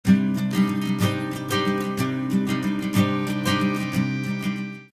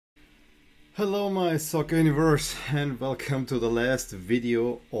Hello my soccer universe and welcome to the last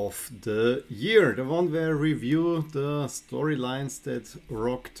video of the year, the one where I review the storylines that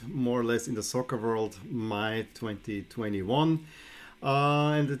rocked more or less in the soccer world my 2021,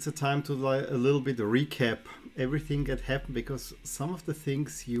 and it's a time to a little bit recap everything that happened, because some of the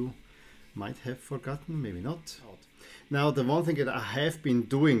things you might have forgotten, maybe not. Now, the one thing that I have been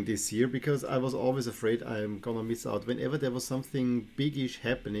doing this year, because I was always afraid I'm gonna miss out, whenever there was something biggish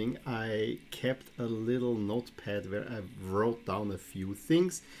happening, I kept a little notepad where I wrote down a few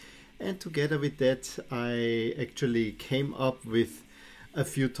things. And together with that, I actually came up with a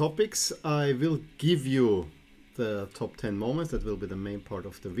few topics. I will give you the top 10 moments, that will be the main part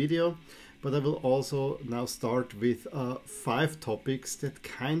of the video. But I will also now start with 5 topics that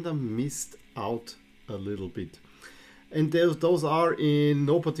kind of missed out a little bit. And those are in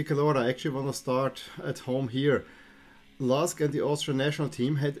no particular order. I actually want to start at home here. LaLiga and the Austrian national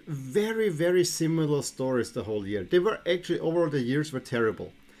team had very similar stories the whole year. They were actually, overall the years were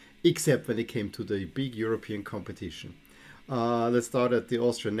terrible, except when it came to the big European competition. Let's start at the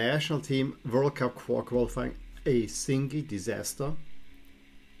Austrian national team. World Cup qualifying, a single disaster.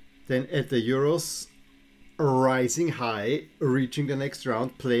 Then at the Euros, rising high, reaching the next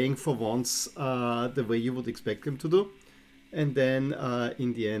round, playing for once the way you would expect them to do. And then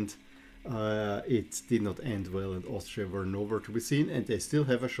in the end, it did not end well, and Austria were nowhere to be seen, and they still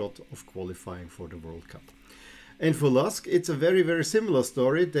have a shot of qualifying for the World Cup. And for LaLiga, it's a very similar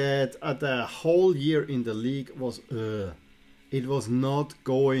story, that the whole year in the league was it was not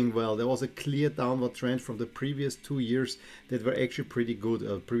going well. There was a clear downward trend from the previous 2 years that were actually pretty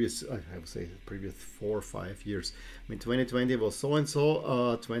good. Previous 4 or 5 years. I mean, 2020 was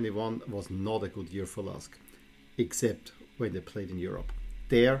so-and-so, 21 was not a good year for LaLiga, except when they played in Europe.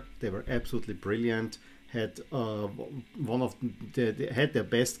 There, they were absolutely brilliant. Had they had their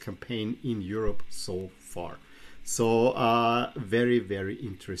best campaign in Europe so far. So very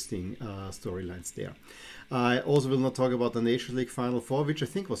interesting storylines there. I also will not talk about the Nations League Final Four, which I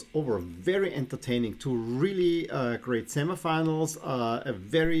think was overall very entertaining. 2 really great semifinals, a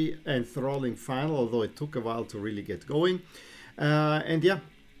very enthralling final, although it took a while to really get going. And yeah,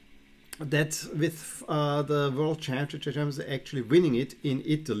 that with the World Championships actually winning it in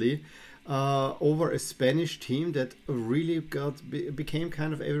Italy over a Spanish team that really became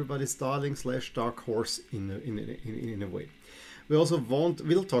kind of everybody's darling / dark horse in a way. We also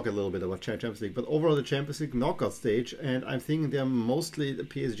we'll talk a little bit about Champions League, but overall the Champions League knockout stage, and I'm thinking they're mostly the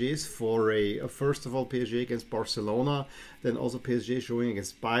PSGs for first of all PSG against Barcelona, then also PSG showing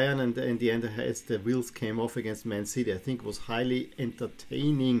against Bayern, and in the end as the wheels came off against Man City. I think it was highly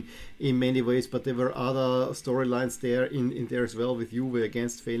entertaining in many ways, but there were other storylines there in there as well, with Juve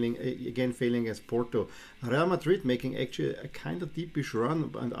failing against Porto. Real Madrid making actually a kind of deepish run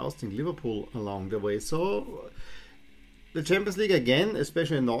and ousting Liverpool along the way. So the Champions League again,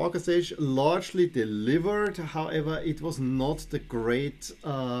 especially in the knockout stage, largely delivered. However, it was not the great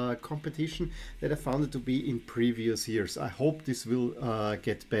competition that I found it to be in previous years. I hope this will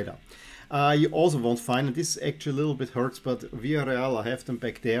get better. You also won't find, and this actually a little bit hurts, but Villarreal, I have them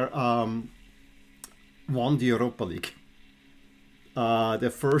back there, won the Europa League.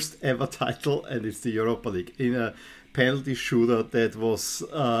 Their first ever title, and it's the Europa League in a penalty shooter that was,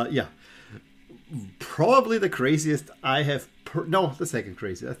 probably the craziest I have. No, the second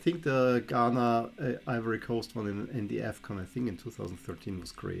craziest. I think the Ghana Ivory Coast one in the AFCON, I think in 2013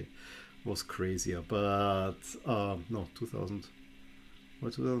 was crazier. But no,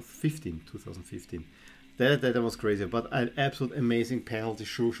 2015. That was crazier. But an absolute amazing penalty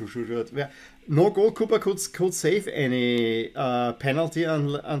shoot. Where no goalkeeper could save any penalty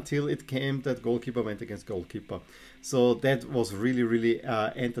until it came that goalkeeper went against goalkeeper. So that was really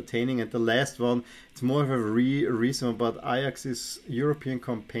entertaining. And the last one, it's more of a reason, but Ajax's European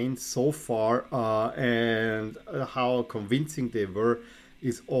campaign so far and how convincing they were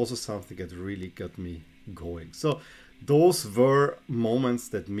is also something that really got me going. So those were moments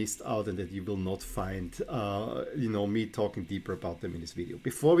that missed out and that you will not find me talking deeper about them in this video.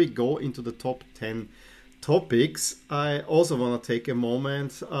 Before we go into the top 10 topics, I also want to take a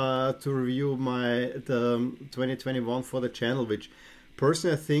moment to review the 2021 for the channel, which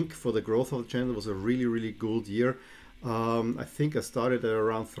personally I think for the growth of the channel was a really good year. I think I started at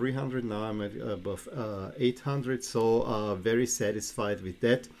around 300, now I'm at above 800, so very satisfied with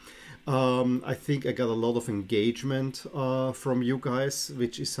that. I think I got a lot of engagement from you guys,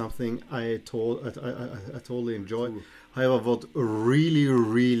 which is something I totally enjoy. However, what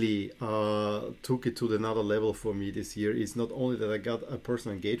really took it to another level for me this year is not only that I got a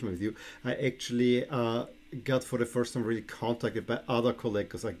personal engagement with you, I actually got for the first time really contacted by other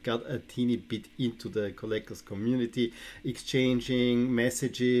collectors. I got a teeny bit into the collectors community, exchanging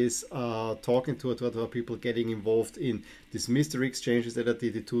messages, talking to other people, getting involved in these mystery exchanges that I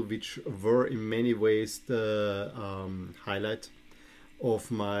did too, which were in many ways the highlight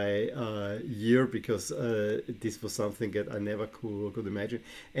of my year, because this was something that I never could imagine.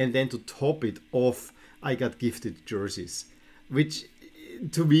 And then to top it off, I got gifted jerseys, which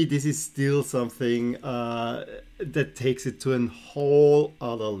to me, this is still something that takes it to a whole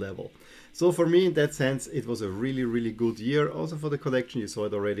other level. So for me, in that sense, it was a really, really good year. Also for the collection, you saw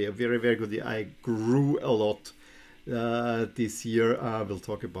it already, a very, very good year. I grew a lot this year. We'll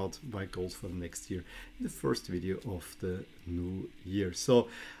talk about my goals for the next year in the first video of the new year. So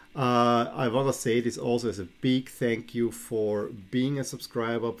I want to say this also as a big thank you for being a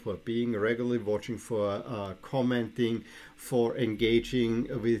subscriber, for being regularly watching, for commenting, for engaging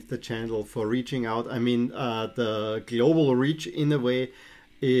with the channel, for reaching out. I mean, the global reach in a way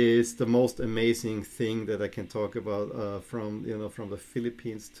is the most amazing thing that I can talk about, from the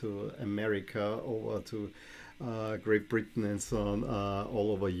Philippines to America over to Great Britain and so on,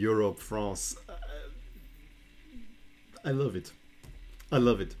 all over Europe, France. I love it. I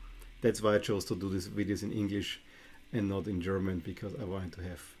love it. That's why I chose to do these videos in English and not in German, because I wanted to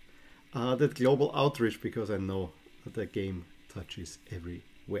have that global outreach, because I know that the game touches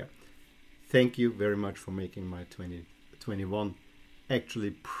everywhere. Thank you very much for making my 2021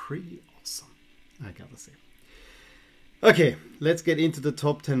 actually pretty awesome, I gotta say. Okay, let's get into the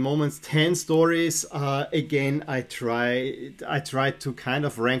top 10 moments, 10 stories. Again, I tried to kind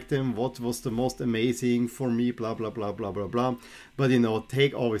of rank them. What was the most amazing for me, blah, blah, blah, blah, blah, blah. But, you know,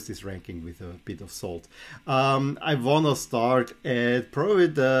 take always this ranking with a bit of salt. I want to start at probably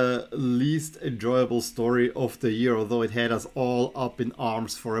the least enjoyable story of the year, although it had us all up in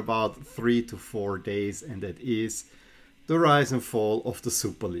arms for about 3 to 4 days, and that is the rise and fall of the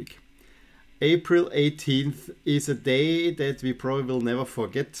Super League. April 18th is a day that we probably will never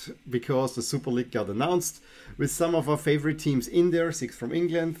forget, because the Super League got announced with some of our favorite teams in there: 6 from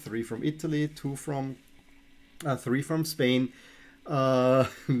England, 3 from Italy, 3 from Spain,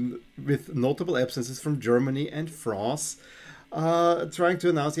 with notable absences from Germany and France, trying to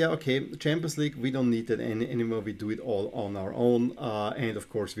announce, yeah, okay, Champions League, we don't need that anymore, we do it all on our own, and of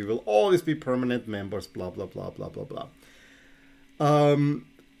course we will always be permanent members, blah, blah, blah, blah, blah, blah.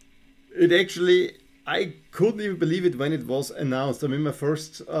 It actually, I couldn't even believe it when it was announced. I mean, my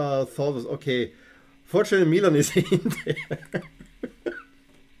first thought was, okay, fortunately Milan is in there.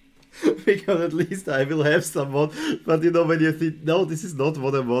 Because at least I will have someone. But you know, when you think, no, this is not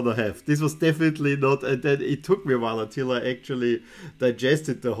what I want to have. This was definitely not, and then it took me a while until I actually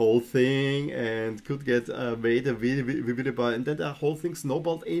digested the whole thing and could get made a video about it. And then the whole thing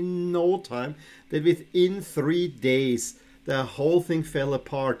snowballed in no time, that within 3 days, the whole thing fell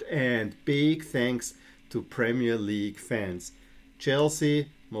apart, and big thanks to Premier League fans. Chelsea,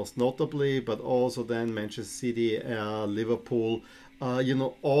 most notably, but also then Manchester City, Liverpool, you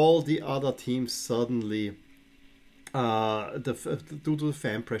know, all the other teams suddenly, due to the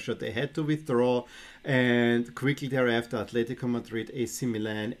fan pressure, they had to withdraw, and quickly thereafter Atletico Madrid, AC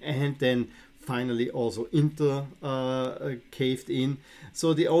Milan, and then finally also Inter caved in.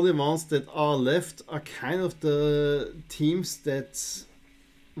 So the only ones that are left are kind of the teams that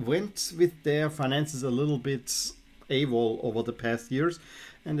went with their finances a little bit AWOL over the past years,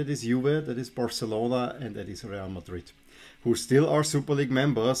 and that is Juve, that is Barcelona, and that is Real Madrid, who still are Super League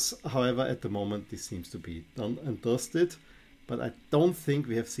members. However, at the moment this seems to be done and dusted, but I don't think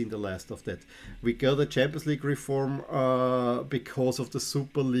we have seen the last of that. We got a Champions League reform because of the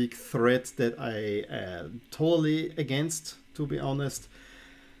Super League threat that I am totally against, to be honest.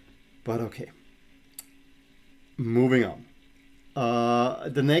 But okay, moving on.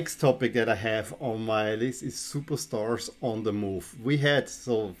 The next topic that I have on my list is superstars on the move. We had,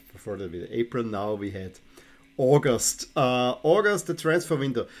 so for the April, now we had August. August, the transfer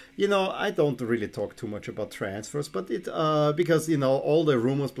window. You know, I don't really talk too much about transfers, but it because, you know, all the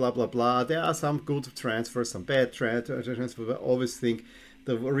rumors, blah blah blah. There are some good transfers, some bad transfers. I always think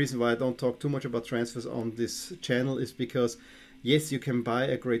the reason why I don't talk too much about transfers on this channel is because, yes, you can buy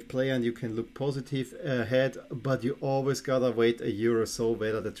a great player and you can look positive ahead, but you always gotta wait a year or so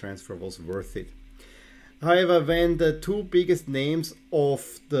whether the transfer was worth it. However, when the 2 biggest names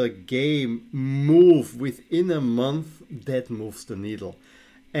of the game move within a month, that moves the needle.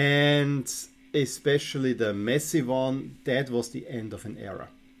 And especially the Messi one, that was the end of an era.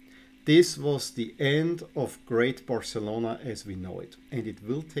 This was the end of great Barcelona as we know it. And it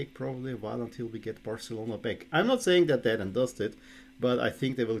will take probably a while until we get Barcelona back. I'm not saying that and dusted, but I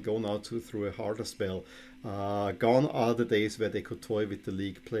think they will go now through a harder spell. Gone are the days where they could toy with the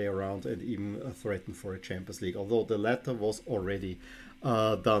league, play around, and even threaten for a Champions League, although the latter was already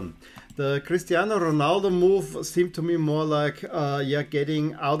done. The Cristiano Ronaldo move seemed to me more like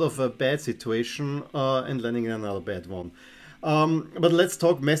getting out of a bad situation and landing in another bad one. But let's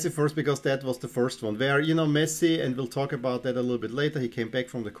talk Messi first, because that was the first one where, you know, Messi, and we'll talk about that a little bit later, he came back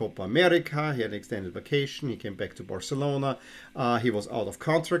from the Copa America, he had an extended vacation, he came back to Barcelona, he was out of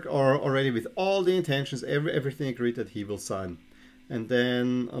contract already with all the intentions, everything agreed that he will sign. And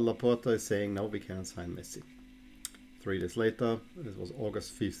then Laporta is saying, no, we can't sign Messi. 3 days later, this was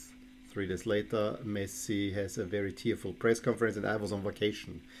August 5th, 3 days later, Messi has a very tearful press conference, and I was on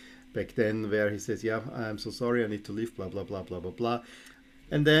vacation back then, where he says, yeah, I'm so sorry, I need to leave, blah, blah, blah, blah, blah, blah.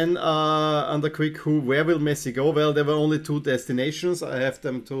 And then on the quick where will Messi go? Well, there were only 2 destinations. I have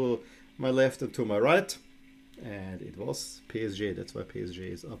them to my left and to my right. And it was PSG. That's why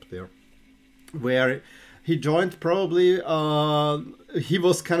PSG is up there. Where he joined probably, he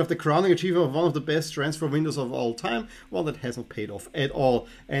was kind of the crowning achiever of one of the best transfer windows of all time. One that hasn't paid off at all.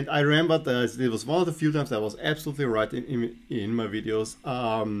 And I remember that it was one of the few times I was absolutely right in my videos.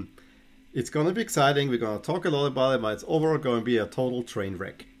 It's going to be exciting. We're going to talk a lot about it, but it's overall going to be a total train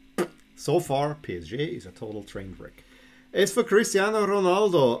wreck. So far, PSG is a total train wreck. As for Cristiano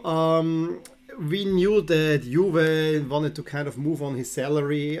Ronaldo, we knew that Juve wanted to kind of move on his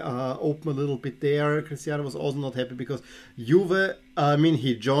salary, open a little bit there. Cristiano was also not happy because Juve,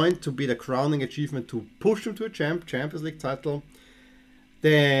 he joined to be the crowning achievement to push him to a Champions League title.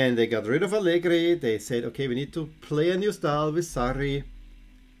 Then they got rid of Allegri. They said, okay, we need to play a new style with Sarri.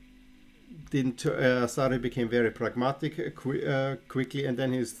 Sarri became very pragmatic quickly, and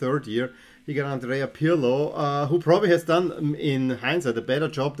then his 3rd year he got Andrea Pirlo, who probably has done in hindsight a better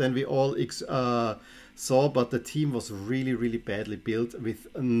job than we all saw, but the team was really, really badly built with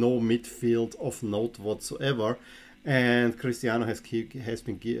no midfield of note whatsoever, and Cristiano has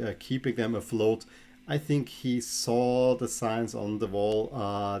been keeping them afloat. I think he saw the signs on the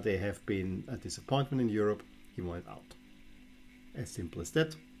wall. They have been a disappointment in Europe. He wanted out. As simple as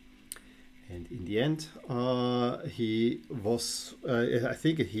that. And in the end, he was, I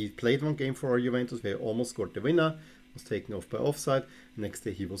think he played 1 game for Juventus where he almost scored the winner, was taken off by offside. Next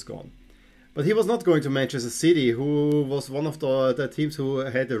day he was gone. But he was not going to Manchester City, who was one of the teams who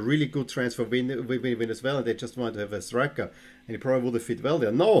had a really good transfer win as well, and they just wanted to have a striker. And he probably would have fit well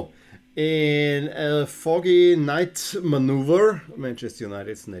there. No! In a foggy night maneuver, Manchester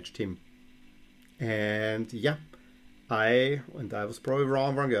United snatched him. And yeah. I was probably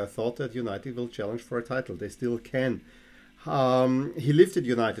wrong. I thought that United will challenge for a title. They still can. He lifted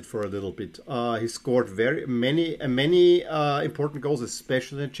United for a little bit. He scored very many important goals,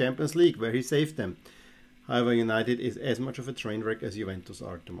 especially in the Champions League, where he saved them. However, United is as much of a train wreck as Juventus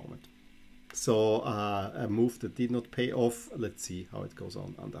are at the moment. So a move that did not pay off. Let's see how it goes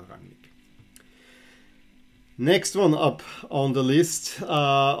on under Rangnick. Next one up on the list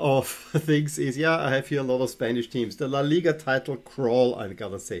of things is, I have here a lot of Spanish teams. The LaLiga title crawl, I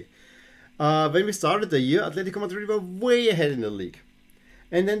gotta say. When we started the year, Atletico Madrid were way ahead in the league.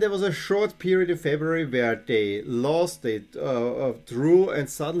 And then there was a short period in February where they lost, they drew, and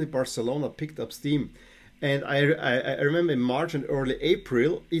suddenly Barcelona picked up steam. And I remember in March and early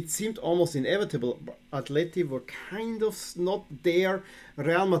April, it seemed almost inevitable. Atleti were kind of not there.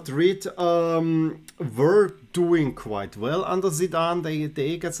 Real Madrid were doing quite well under Zidane.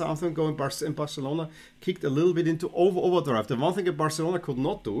 They got something going. And Barcelona kicked a little bit into overdrive. The one thing that Barcelona could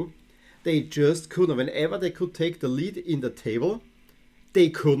not do, they just couldn't. Whenever they could take the lead in the table, they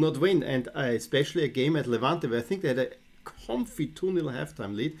could not win. And especially a game at Levante, where I think they had a comfy 2-0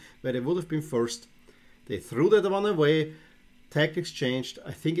 halftime lead, where they would have been first. They threw that one away, tactics changed,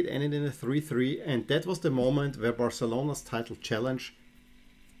 I think it ended in a 3-3, and that was the moment where Barcelona's title challenge,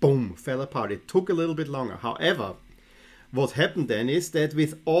 boom, fell apart. It took a little bit longer. However, what happened then is that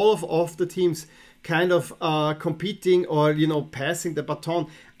with all of the teams kind of competing or, passing the baton,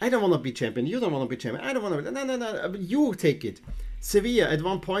 I don't want to be champion, you don't want to be champion, I don't want to, no, you take it. Sevilla at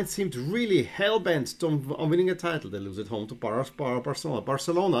one point seemed really hell-bent on winning a title. They lose at home to Barcelona.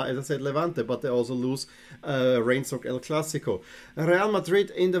 Barcelona, as I said, Levante, but they also lose rain-soaked El Clasico. Real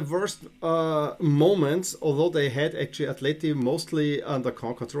Madrid in the worst moments, although they had actually Atleti mostly under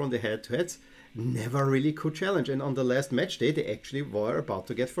control and the head-to-heads, never really could challenge. And on the last match day, they actually were about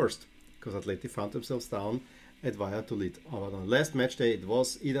to get first, because Atleti found themselves down at Valladolid. On the last match day, it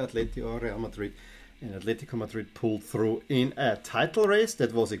was either Atleti or Real Madrid. And Atletico Madrid pulled through in a title race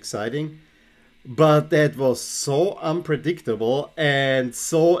that was exciting. But that was so unpredictable, and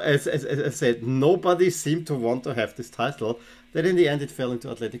so, as I said, nobody seemed to want to have this title, that in the end it fell into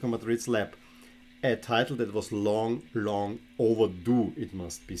Atletico Madrid's lap. A title that was long, long overdue, it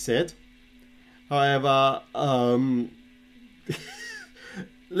must be said. However,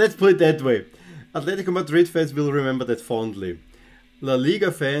 let's put it that way. Atletico Madrid fans will remember that fondly. La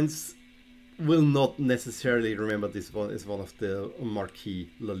Liga fans will not necessarily remember this one as one of the marquee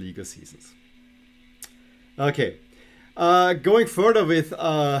La Liga seasons. Okay, going further with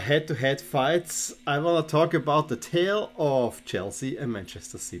head-to-head fights, I want to talk about the tale of Chelsea and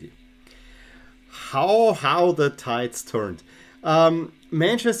Manchester City. How the tides turned.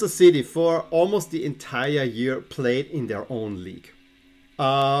 Manchester City for almost the entire year played in their own league.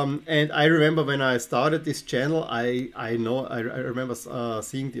 And I remember when I started this channel, I remember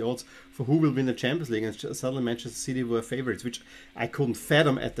seeing the odds for who will win the Champions League, and suddenly Manchester City were favorites, which I couldn't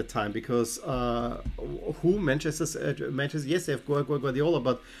fathom at the time, because Manchester, yes, they have Guardiola,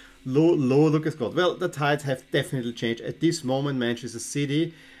 but low Lucas God. Well, the tides have definitely changed. At this moment, Manchester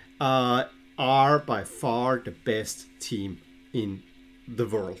City are by far the best team in the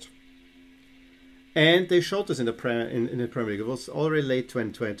world. And they showed us in the Premier League. It was already late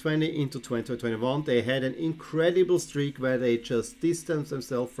 2020 into 2021. They had an incredible streak where they just distanced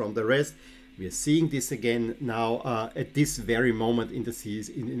themselves from the rest. We are seeing this again now at this very moment in the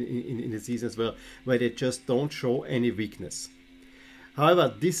season, in the season as well, where they just don't show any weakness.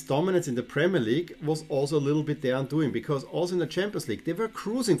 However, this dominance in the Premier League was also a little bit their undoing, because also in the Champions League they were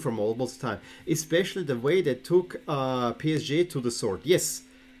cruising from almost the time, especially the way they took PSG to the sword. Yes,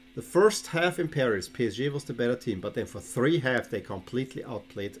 the first half in Paris, PSG was the better team, but then for 3 halves they completely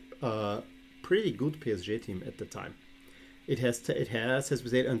outplayed a pretty good PSG team at the time. It has been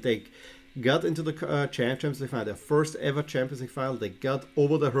said, and they got into the Champions League final, their first ever Champions League final. They got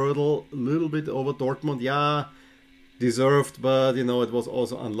over the hurdle, a little bit over Dortmund. Yeah, deserved, but you know, it was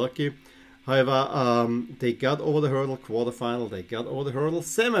also unlucky. However, they got over the hurdle quarterfinal, they got over the hurdle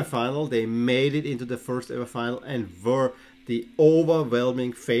semi-final, they made it into the first ever final and were the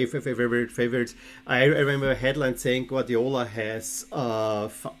overwhelming favorites. I remember a headline saying Guardiola has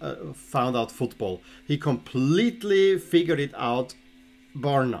found out football. He completely figured it out,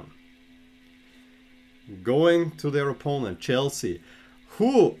 bar none. Going to their opponent, Chelsea,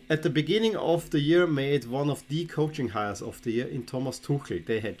 who at the beginning of the year made one of the coaching hires of the year in Thomas Tuchel.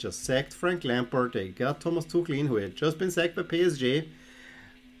 They had just sacked Frank Lampard, they got Thomas Tuchel in, who had just been sacked by PSG.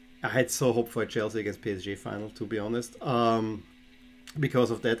 I had so hoped for a Chelsea against PSG final, to be honest, because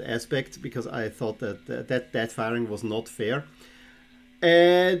of that aspect, because I thought that firing was not fair.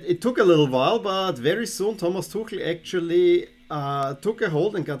 And it took a little while, but very soon Thomas Tuchel actually took a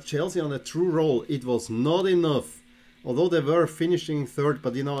hold and got Chelsea on a true roll. It was not enough, although they were finishing third,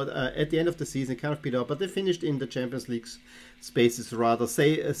 but you know, at the end of the season, kind of beat up, but they finished in the Champions League spaces rather,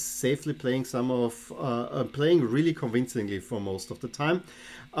 safely playing playing really convincingly for most of the time,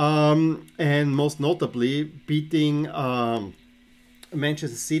 and most notably beating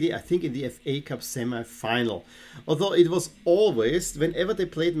Manchester City, I think, in the FA Cup semi-final. Although it was always, whenever they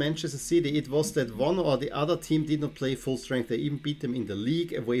played Manchester City, it was that one or the other team did not play full strength. They even beat them in the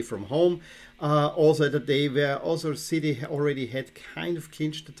league away from home. Also the day where also City already had kind of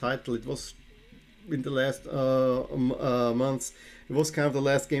clinched the title. It was in the last months. It was kind of the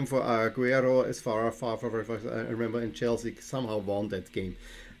last game for Aguero, as far as I remember, and Chelsea somehow won that game.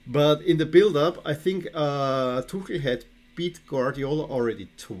 But in the build-up, I think Tuchel had beat Guardiola already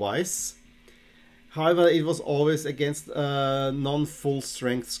twice. However, it was always against non-full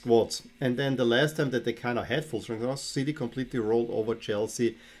strength squads. And then the last time that they kind of had full strength, City completely rolled over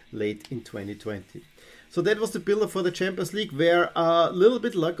Chelsea late in 2020. So that was the build-up for the Champions League, where a little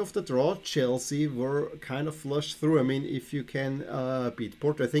bit luck of the draw, Chelsea were kind of flushed through. I mean, if you can beat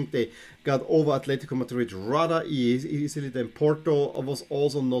Porto, I think they got over Atletico Madrid rather easily. Then Porto was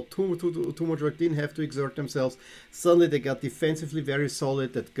also not too much work, didn't have to exert themselves. Suddenly they got defensively very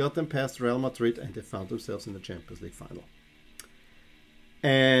solid, that got them past Real Madrid, and they found themselves in the Champions League final.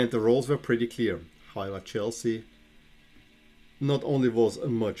 And the roles were pretty clear. However, Chelsea not only was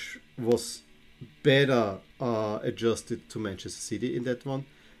better adjusted to Manchester City in that one.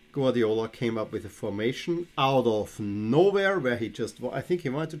 Guardiola came up with a formation out of nowhere, where he just, I think he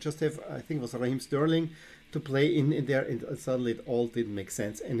wanted to just have, I think it was Raheem Sterling to play in there, and suddenly it all didn't make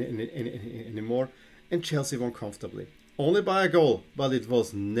sense anymore, and Chelsea won comfortably. Only by a goal, but it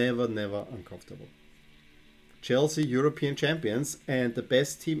was never uncomfortable. Chelsea, European champions, and the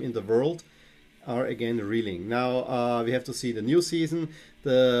best team in the world, are again reeling. Now we have to see the new season.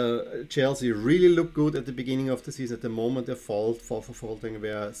 The Chelsea really looked good at the beginning of the season. At the moment they're faltering,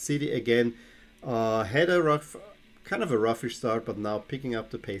 where City again Had a rough, kind of a roughish start, but now picking up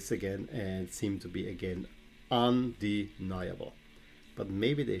the pace again and seem to be again undeniable. But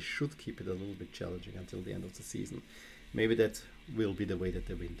maybe they should keep it a little bit challenging until the end of the season. Maybe that will be the way that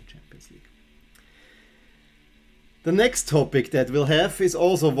they win the Champions League. The next topic that we'll have is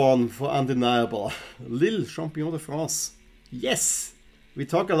also one for undeniable. Lille, Champion de France. Yes! We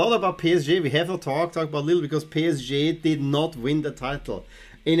talk a lot about PSG. We have to talk about Lille because PSG did not win the title.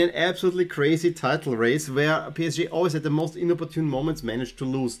 In an absolutely crazy title race where PSG always at the most inopportune moments managed to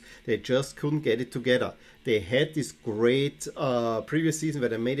lose. They just couldn't get it together. They had this great previous season where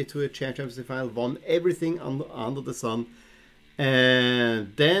they made it to a Champions League final, won everything under the sun.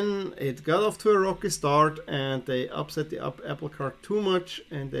 And then it got off to a rocky start and they upset the apple cart too much.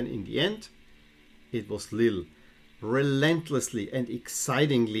 And then in the end, it was Lille relentlessly and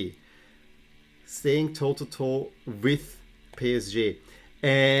excitingly staying toe-to-toe with PSG.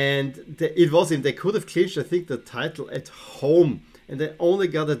 And it was him. They could have clinched, I think, the title at home. And they only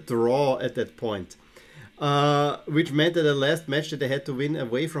got a draw at that point. Which meant that the last match that they had to win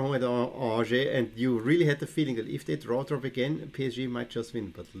away from home at Angers. And you really had the feeling that if they drop again, PSG might just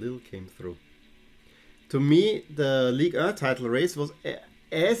win. But Lille came through. To me, the Ligue 1 title race was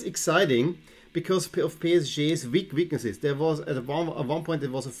as exciting because of PSG's weaknesses. There was at one point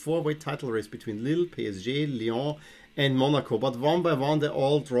there was a four-way title race between Lille, PSG, Lyon, and Monaco, but one by one they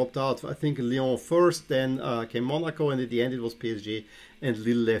all dropped out. I think Lyon first, then came Monaco, and at the end it was PSG and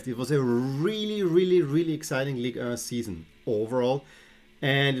Lille left. It was a really exciting Ligue 1 season overall,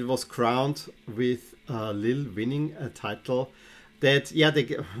 and it was crowned with Lille winning a title that, yeah, they,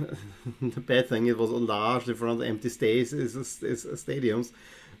 the bad thing, it was largely from empty stadiums,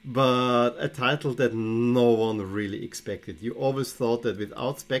 but a title that no one really expected. You always thought that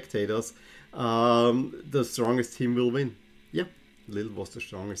without spectators, the strongest team will win. Yeah, Lille was the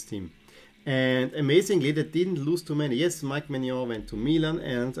strongest team. And amazingly, they didn't lose too many. Yes, Mike Maignan went to Milan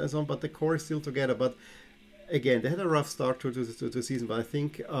and so on, but the core is still together. But again, they had a rough start to the season, but I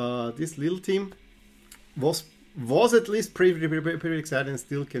think this Lille team was at least pretty exciting and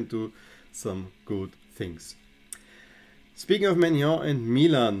still can do some good things. Speaking of Maignan and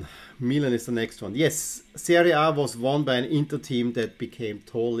Milan, Milan is the next one. Yes, Serie A was won by an Inter team that became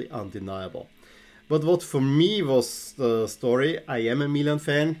totally undeniable. But what for me was the story, I am a Milan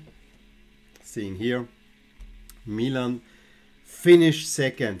fan. Seeing here, Milan finished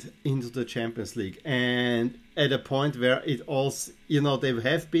second into the Champions League. And at a point where it also, they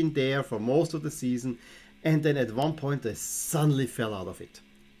have been there for most of the season. And then at one point they suddenly fell out of it.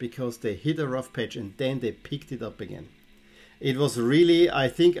 Because they hit a rough patch and then they picked it up again. It was really, I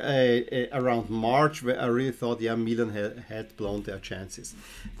think, around March where I really thought, yeah, Milan had blown their chances.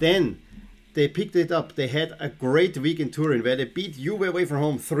 Then they picked it up. They had a great week in Turin where they beat Juve away from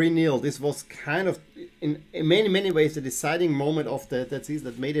home 3-0. This was kind of, in many ways, the deciding moment of that season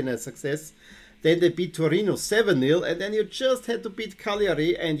that made it a success. Then they beat Torino 7-0, and then you just had to beat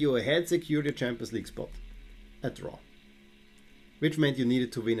Cagliari and you had secured your Champions League spot. A draw. Which meant you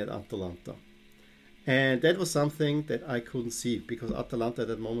needed to win at Atalanta. And that was something that I couldn't see because Atalanta at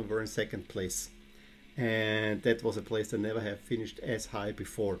that moment were in second place. And that was a place that never have finished as high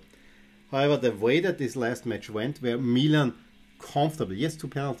before. However, the way that this last match went, where Milan comfortably, yes, 2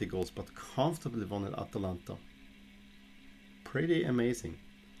 penalty goals, but comfortably won at Atalanta. Pretty amazing.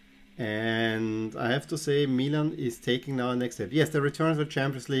 And I have to say, Milan is taking now a next step. Yes, the return to the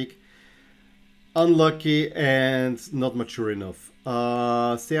Champions League. Unlucky and not mature enough.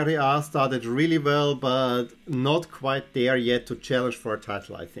 Serie A started really well, but not quite there yet to challenge for a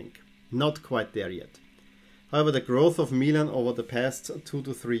title, I think. Not quite there yet. However, the growth of Milan over the past 2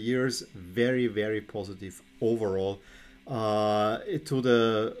 to 3 years, very positive overall. To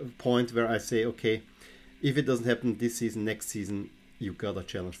the point where I say, okay, if it doesn't happen this season, next season, you gotta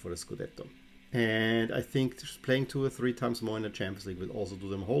challenge for the Scudetto. And I think just playing 2 or 3 times more in the Champions League will also do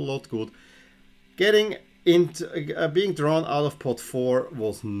them a whole lot good. Getting into being drawn out of pot 4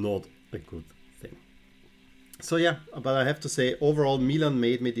 was not a good thing. So yeah, but I have to say, overall, Milan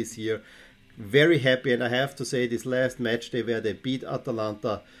made me this year very happy. And I have to say, this last match day where they beat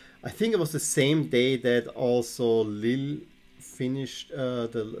Atalanta, I think it was the same day that also Lille finished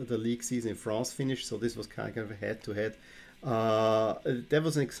the league season in France finished. So this was kind of a head-to-head. That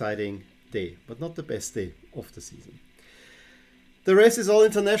was an exciting day, but not the best day of the season. The rest is all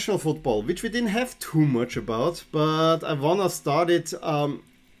international football, which we didn't have too much about, but I wanna start it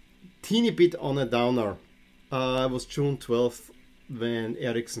teeny bit on a downer. It was June 12th when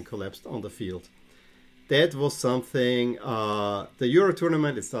Eriksen collapsed on the field. That was something, the Euro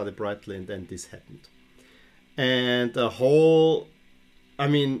tournament, it started brightly and then this happened. And the whole, I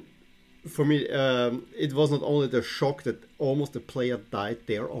mean, for me, it was not only the shock that almost a player died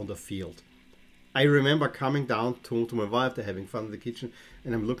there on the field. I remember coming down to my wife, they're having fun in the kitchen,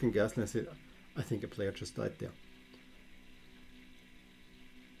 and I'm looking gas and I said, I think a player just died there.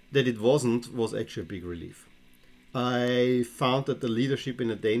 That it wasn't was actually a big relief. I found that the leadership in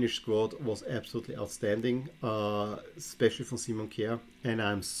the Danish squad was absolutely outstanding, especially from Simon Kjær, and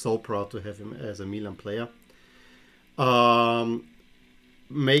I'm so proud to have him as a Milan player.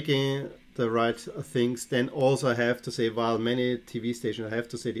 Making the right things. Then also I have to say, while many TV stations, I have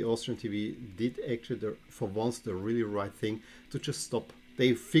to say the Austrian TV did actually, for once, the really right thing to just stop.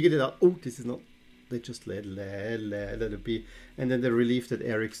 They figured it out. Oh, this is not. They just let it be, and then the relief that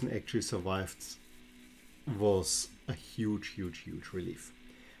Eriksen actually survived was a huge relief,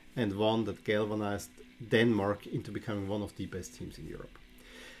 and one that galvanized Denmark into becoming one of the best teams in Europe.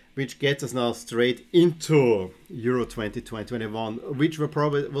 Which gets us now straight into Euro 2021, which was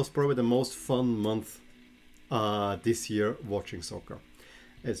probably the most fun month this year watching soccer.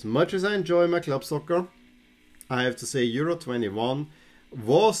 As much as I enjoy my club soccer, I have to say Euro 21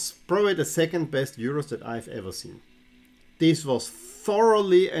 was probably the second best Euros that I've ever seen. This was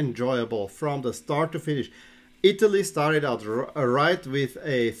thoroughly enjoyable from the start to finish. Italy started out right with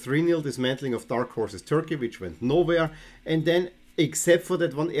a 3-0 dismantling of Dark Horses Turkey, which went nowhere, and then except for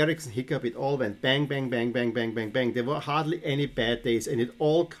that one Eriksen hiccup, it all went bang, bang, bang, bang, bang, bang, bang. There were hardly any bad days, and it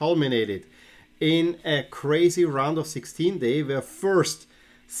all culminated in a crazy round of 16 day where first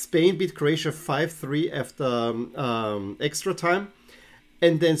Spain beat Croatia 5-3 after extra time,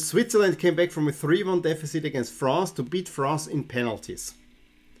 and then Switzerland came back from a 3-1 deficit against France to beat France in penalties.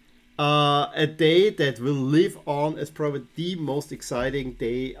 A day that will live on as probably the most exciting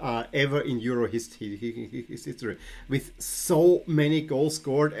day ever in Euro history, with so many goals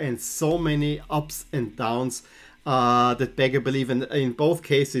scored and so many ups and downs that beg a belief. And in both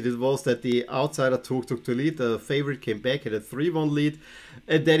cases, it was that the outsider took the lead, the favorite came back, had a 3-1 lead,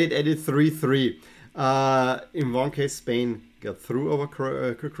 and then it ended 3-3. In one case, Spain got through over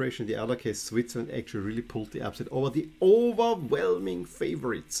Croatia. In the other case, Switzerland actually really pulled the upset over the overwhelming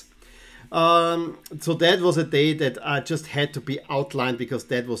favorites. So that was a day that just had to be outlined because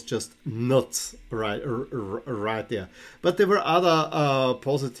that was just nuts right there. But there were other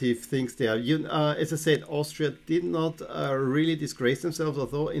positive things there. As I said, Austria did not really disgrace themselves,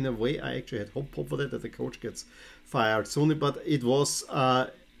 although in a way I actually had hope for that the coach gets fired soon. But it was, I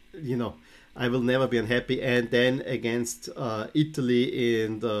will never be unhappy. And then against Italy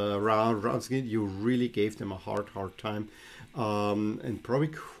in the rounds, you really gave them a hard time. And probably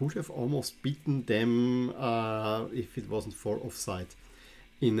could have almost beaten them if it wasn't for offside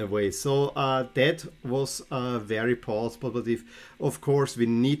in a way. So that was very positive. Of course, we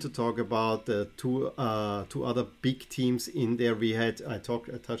need to talk about the two other big teams in there. We had, I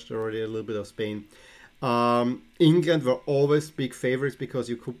touched already a little bit of Spain. England were always big favorites because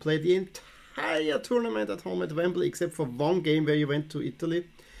you could play the entire tournament at home at Wembley except for one game where you went to Italy.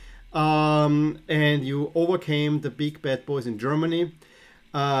 And you overcame the big bad boys in Germany.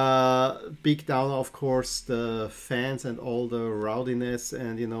 Big down, of course, the fans and all the rowdiness,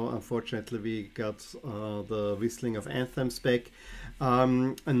 and unfortunately we got the whistling of anthems back.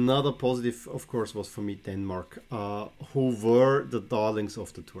 Another positive, of course, was for me Denmark, who were the darlings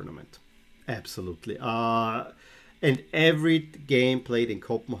of the tournament. Absolutely. And every game played in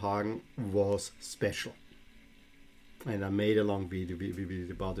Copenhagen was special. And I made a long video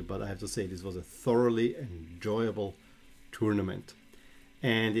about it, but I have to say this was a thoroughly enjoyable tournament.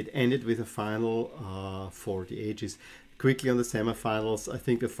 And it ended with a final for the ages. Quickly on the semifinals, I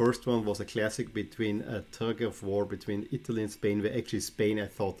think the first one was a classic between a tug of war between Italy and Spain, where actually Spain, I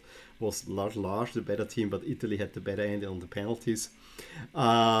thought, was large the better team, but Italy had the better end on the penalties.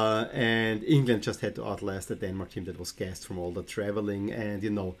 And England just had to outlast the Denmark team that was gassed from all the traveling, and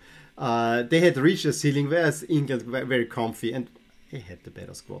they had reached the ceiling, whereas England were very comfy, and they had the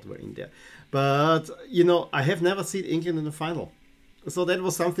better squad were in there. But I have never seen England in the final, so that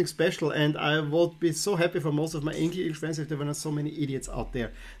was something special, and I would be so happy for most of my English fans if there were not so many idiots out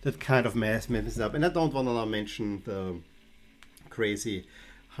there that kind of mess it up. And I don't want to mention the crazy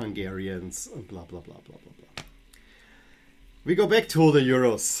Hungarians and blah blah blah blah blah blah. We go back to the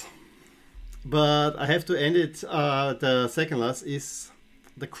Euros, but I have to end it. The second last is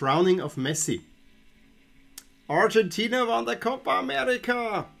the crowning of Messi. Argentina won the Copa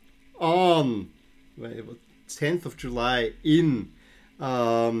America on 10th of July in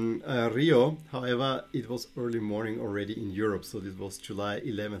Rio. However, it was early morning already in Europe, so this was July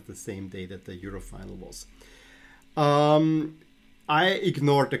 11th, the same day that the Euro final was. I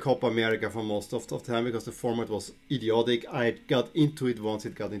ignored the Copa America for most of the time because the format was idiotic. I got into it once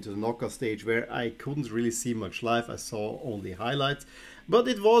it got into the knockout stage where I couldn't really see much live. I saw only highlights. But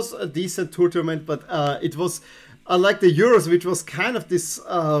it was a decent tournament, but it was like the Euros, which was kind of this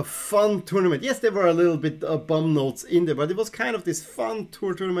fun tournament. Yes, there were a little bit bum notes in there, but it was kind of this fun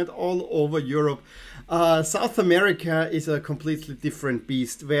tournament all over Europe. South America is a completely different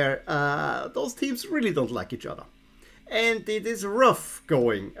beast where those teams really don't like each other. And it is rough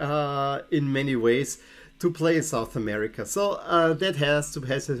going in many ways to play in South America. So that has to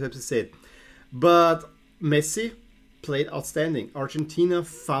be said. But Messi played outstanding. Argentina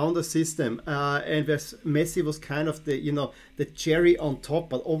found a system, and Messi was kind of the the cherry on top.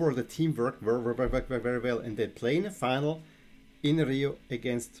 But overall, the team worked very well, and they play in a final in Rio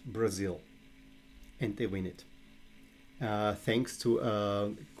against Brazil, and they win it. Thanks to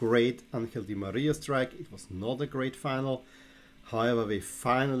a great Angel Di Maria strike. It was not a great final. However, we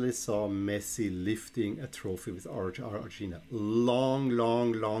finally saw Messi lifting a trophy with Argentina. Long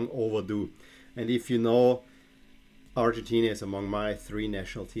overdue. And if you know, Argentina is among my 3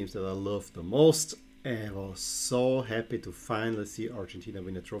 national teams that I love the most. And I was so happy to finally see Argentina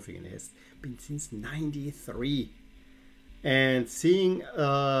win a trophy. And it has been since '93. And seeing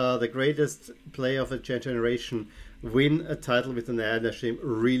the greatest player of the generation win a title with the national team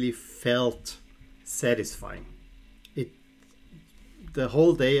really felt satisfying. The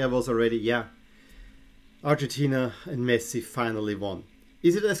whole day I was already, yeah, Argentina and Messi finally won.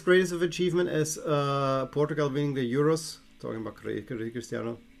 Is it as great of an achievement as Portugal winning the Euros? Talking about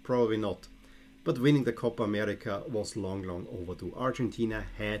Cristiano? Probably not. But winning the Copa America was long overdue. Argentina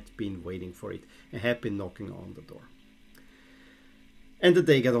had been waiting for it and had been knocking on the door. And the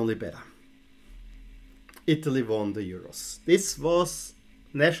day got only better. Italy won the Euros. This was,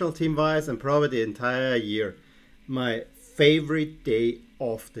 national team wise and probably the entire year, my favorite day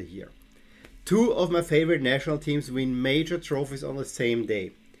of the year. 2 of my favorite national teams win major trophies on the same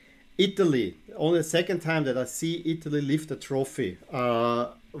day. Italy, only the second time that I see Italy lift a trophy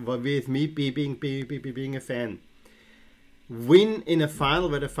with me being a fan. Win in a final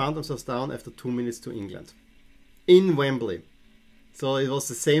where they found themselves down after 2 minutes to England. In Wembley. So it was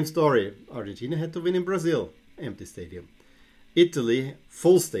the same story. Argentina had to win in Brazil, empty stadium. Italy,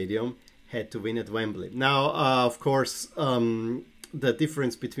 full stadium, had to win at Wembley. Now, of course, the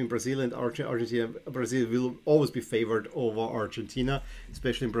difference between Brazil and Argentina, Brazil will always be favored over Argentina,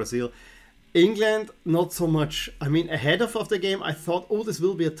 especially in Brazil. England, not so much. I mean, ahead of the game, I thought, oh, this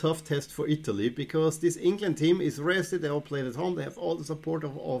will be a tough test for Italy because this England team is rested. They all played at home. They have all the support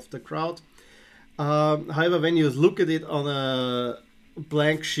of the crowd. However, when you look at it on a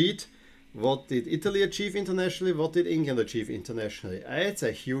blank sheet, what did Italy achieve internationally? What did England achieve internationally? It's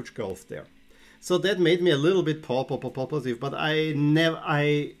a huge gulf there. So that made me a little bit positive, but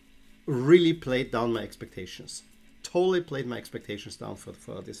I really played down my expectations. Totally played my expectations down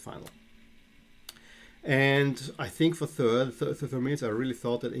for this final. And I think for 30 minutes, I really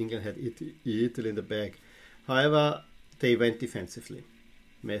thought that England had Italy in the bag. However, they went defensively,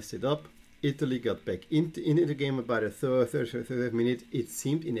 messed it up. Italy got back into the game. By the 30th minute, it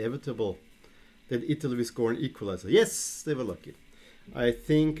seemed inevitable that Italy would score an equalizer. Yes, they were lucky. I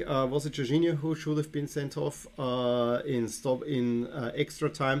think, was it Jorginho who should have been sent off in extra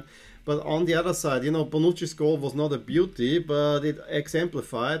time? But on the other side, Bonucci's goal was not a beauty, but it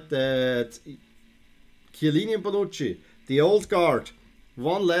exemplified that Chiellini and Bonucci, the old guard,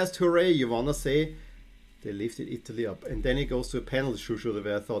 one last hooray, you want to say, they lifted Italy up. And then it goes to a penalty shootout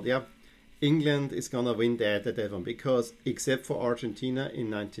where I thought, yeah, England is going to win that one, because except for Argentina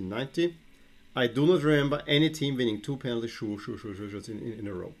in 1990, I do not remember any team winning 2 penalty shoots in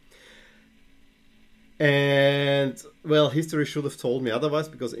a row. And, well, history should have told me otherwise,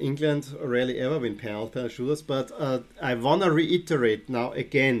 because England rarely ever win penalty shooters. But I want to reiterate now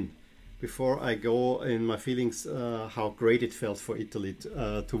again, before I go in my feelings, how great it felt for Italy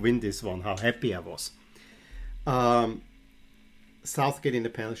to win this one, how happy I was. Southgate in the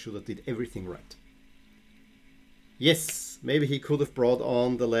penalty shootout did everything right. Yes, maybe he could have brought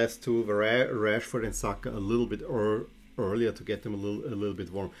on the last 2, Rashford and Saka, a little bit earlier to get them a little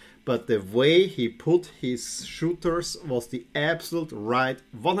bit warm. But the way he put his shooters was the absolute right,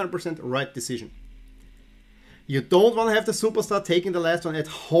 100% right decision. You don't want to have the superstar taking the last one at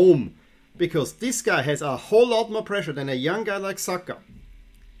home, because this guy has a whole lot more pressure than a young guy like Saka.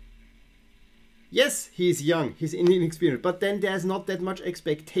 Yes, he's young, he's inexperienced, but then there's not that much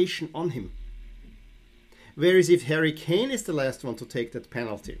expectation on him. Whereas if Harry Kane is the last one to take that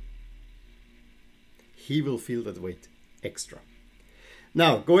penalty, he will feel that weight extra.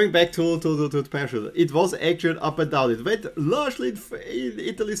 Now, going back to the penalty shootout, it was actually up and down. It went largely in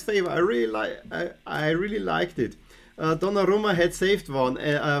Italy's favor. I really liked it. Donnarumma had saved one.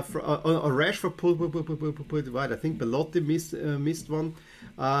 Rashford put it wide. I think Belotti missed one.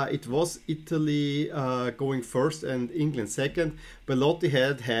 It was Italy going first and England second. Belotti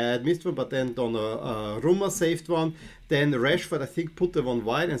had missed one, but then Donnarumma saved one. Then Rashford, I think, put the one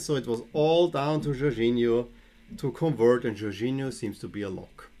wide, and so it was all down to Jorginho to convert, and Jorginho seems to be a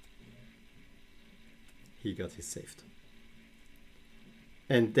lock. He got his saved.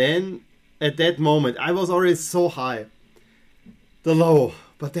 And then at that moment, I was already so high. The low.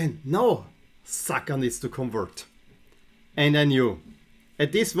 But then, no. Saka needs to convert. And I knew.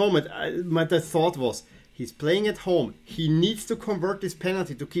 At this moment, my thought was, he's playing at home. He needs to convert this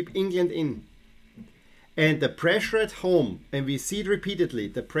penalty to keep England in. And the pressure at home, and we see it repeatedly,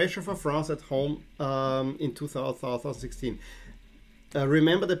 the pressure for France at home in 2016.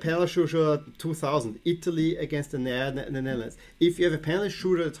 Remember the penalty shooter 2000, Italy against the Netherlands. If you have a penalty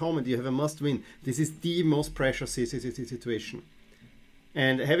shooter at home and you have a must win, this is the most pressure situation.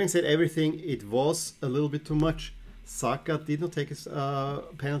 And having said everything, it was a little bit too much. Saka did not take his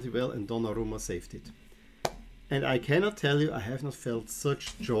penalty well, and Donnarumma saved it. And I cannot tell you, I have not felt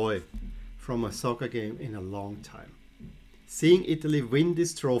such joy from a soccer game in a long time. Seeing Italy win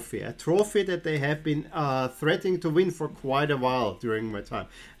this trophy, a trophy that they have been threatening to win for quite a while during my time.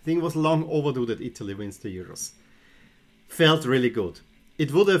 I think it was long overdue that Italy wins the Euros. Felt really good.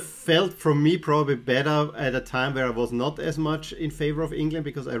 It would have felt from me probably better at a time where I was not as much in favor of England,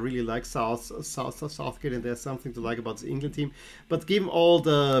 because I really like Southgate and there's something to like about the England team. But given all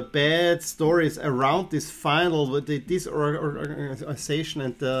the bad stories around this final, with the disorganization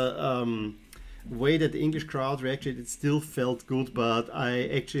and the way that the English crowd reacted, it still felt good. But I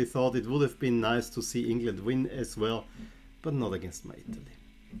actually thought it would have been nice to see England win as well, but not against my Italy.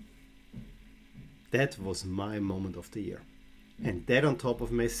 That was my moment of the year. And that on top of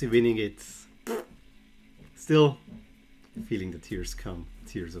Messi winning it, still feeling the tears come,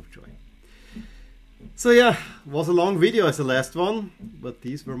 tears of joy. So yeah, was a long video as the last one, but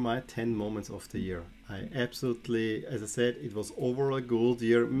these were my 10 moments of the year. I absolutely, as I said, it was overall a good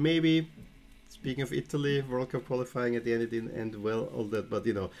year. Maybe, speaking of Italy, World Cup qualifying at the end, it didn't end well, all that, but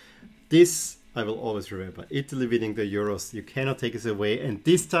you know, this I will always remember. Italy winning the Euros, you cannot take it away. And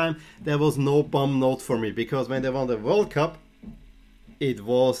this time, there was no bum note for me, because when they won the World Cup, it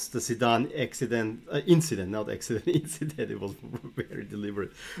was the Zidane incident, not accident, incident. It was very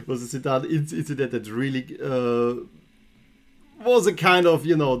deliberate. It was the Zidane incident that really was a kind of,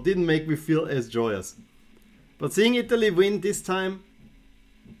 you know, didn't make me feel as joyous. But seeing Italy win this time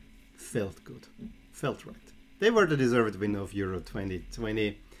felt good, felt right. They were the deserved winner of Euro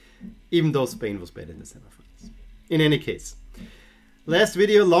 2020, even though Spain was better in the semifinals. In any case. Last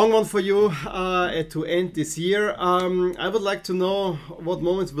video, long one for you to end this year. I would like to know what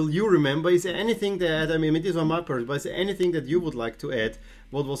moments will you remember. Is there anything that, I mean this was my part, but is there anything that you would like to add?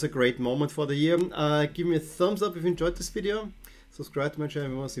 What was a great moment for the year? Give me a thumbs up if you enjoyed this video. Subscribe to my channel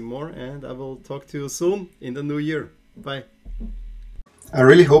if you want to see more, and I will talk to you soon in the new year. Bye. I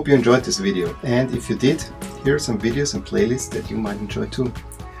really hope you enjoyed this video, and if you did, here are some videos and playlists that you might enjoy too.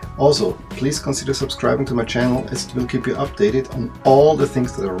 Also, please consider subscribing to my channel, as it will keep you updated on all the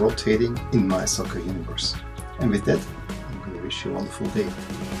things that are rotating in my soccer universe. And with that, I'm going to wish you a wonderful day.